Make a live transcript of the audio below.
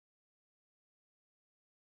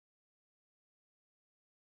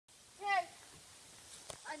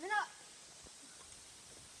Coming up.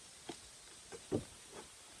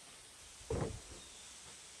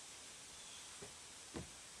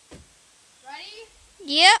 Ready?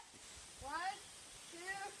 Yep. 1, 2,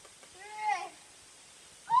 3.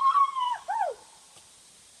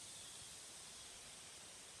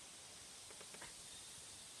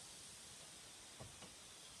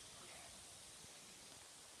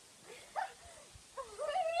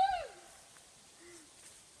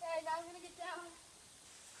 Okay, now I'm gonna get down.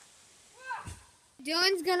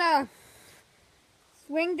 Dylan's gonna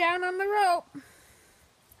swing down on the rope.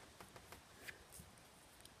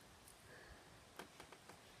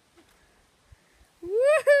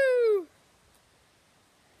 Woohoo!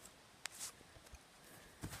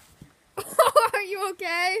 Are you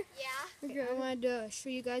okay? Yeah. Okay, I wanted to show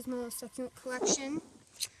you guys my little succulent collection.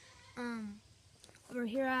 Over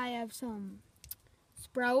here I have some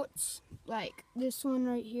sprouts. Like this one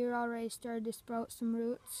right here already started to sprout some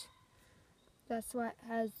roots. That's why it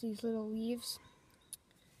has these little leaves.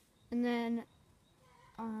 And then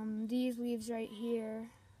these leaves right here,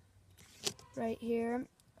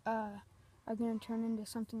 are going to turn into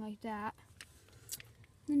something like that.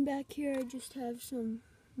 Then back here I just have some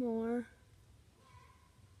more.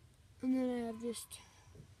 And then I have just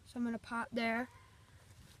some in a pot there.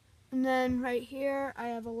 And then right here I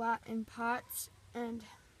have a lot in pots and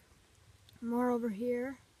more over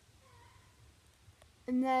here.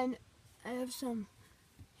 And then I have some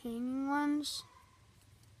hanging ones.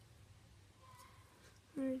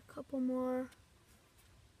 There's a couple more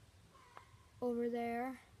over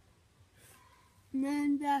there. And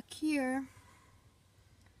then back here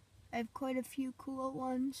I have quite a few cool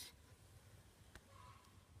ones.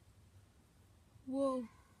 Whoa,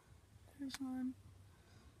 there's one.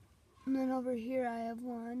 And then over here I have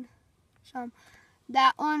one.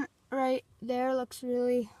 That one right there looks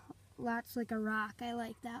really, that's like a rock. I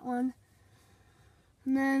like that one.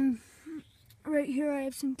 And then right here I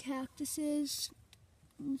have some cactuses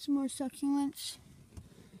and some more succulents.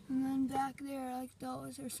 And then back there, like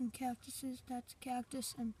those are some cactuses. That's a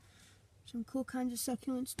cactus and some cool kinds of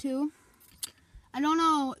succulents too. I don't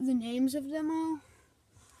know the names of them all.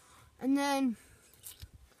 And then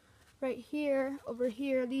right here, over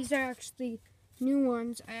here, these are actually new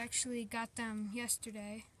ones. I actually got them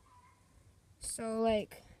yesterday. So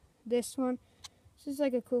like this one, this is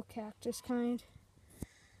like a cool cactus kind.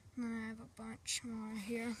 And then I have a bunch more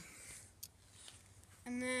here.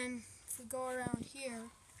 And then if we go around here,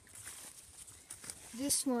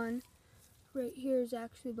 this one right here is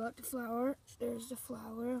actually about to flower. There's the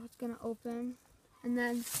flower, it's gonna open. And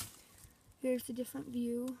then here's the different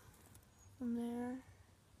view from there.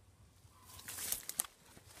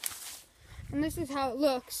 And this is how it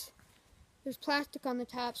looks. There's plastic on the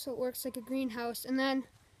top so it works like a greenhouse. And then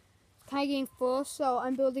it's kind of getting full, so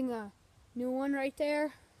I'm building a new one right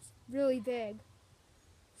there. It's really big.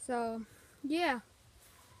 So, yeah.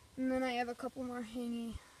 And then I have a couple more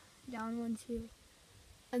hanging down ones here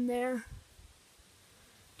and there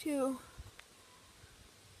too.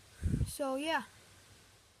 So, yeah.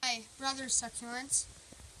 My brother's succulents.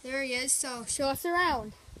 There he is, so show us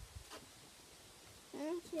around.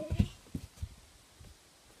 Okay.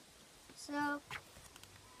 So,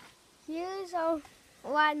 here's a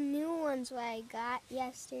lot of new ones what I got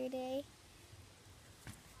yesterday.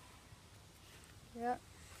 Yep.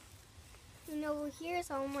 And over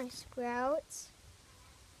here's all my sprouts.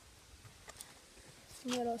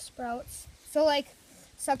 Some little sprouts. So like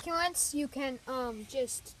succulents, you can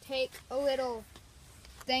just take a little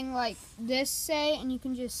thing like this, say, and you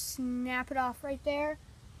can just snap it off right there.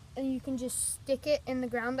 And you can just stick it in the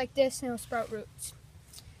ground like this and it'll sprout roots.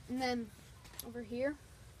 And then over here,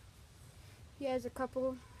 he has a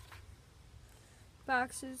couple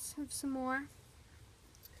boxes of some more.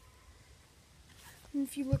 And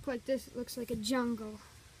if you look like this, it looks like a jungle.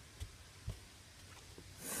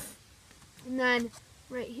 And then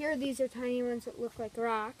right here, these are tiny ones that look like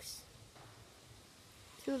rocks.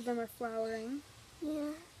 2 of them are flowering.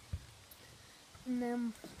 Yeah. And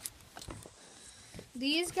then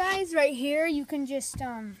these guys right here, you can just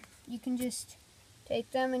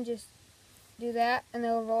take them and just do that, and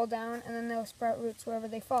they'll roll down, and then they'll sprout roots wherever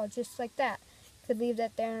they fall, just like that. You could leave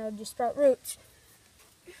that there, and it'll just sprout roots.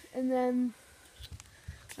 And then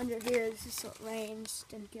under here, this is so it rains,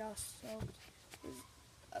 didn't get all soaked. There's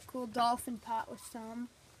a cool dolphin pot with some.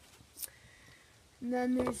 And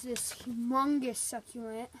then there's this humongous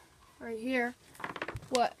succulent right here.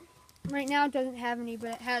 What right now it doesn't have any,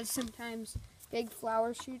 but it has sometimes big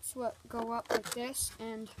flower shoots what go up like this,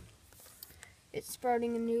 and it's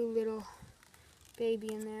sprouting a new little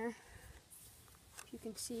baby in there, if you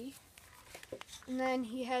can see. And then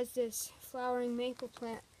he has this flowering maple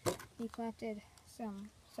plant. He planted some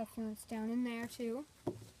succulents down in there too.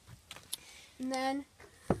 And then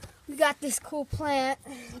we got this cool plant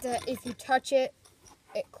that if you touch it,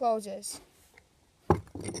 it closes.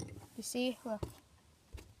 You see? Look.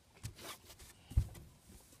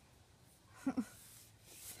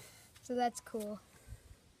 So that's cool.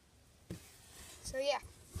 So yeah.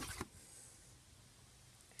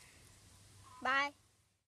 Bye.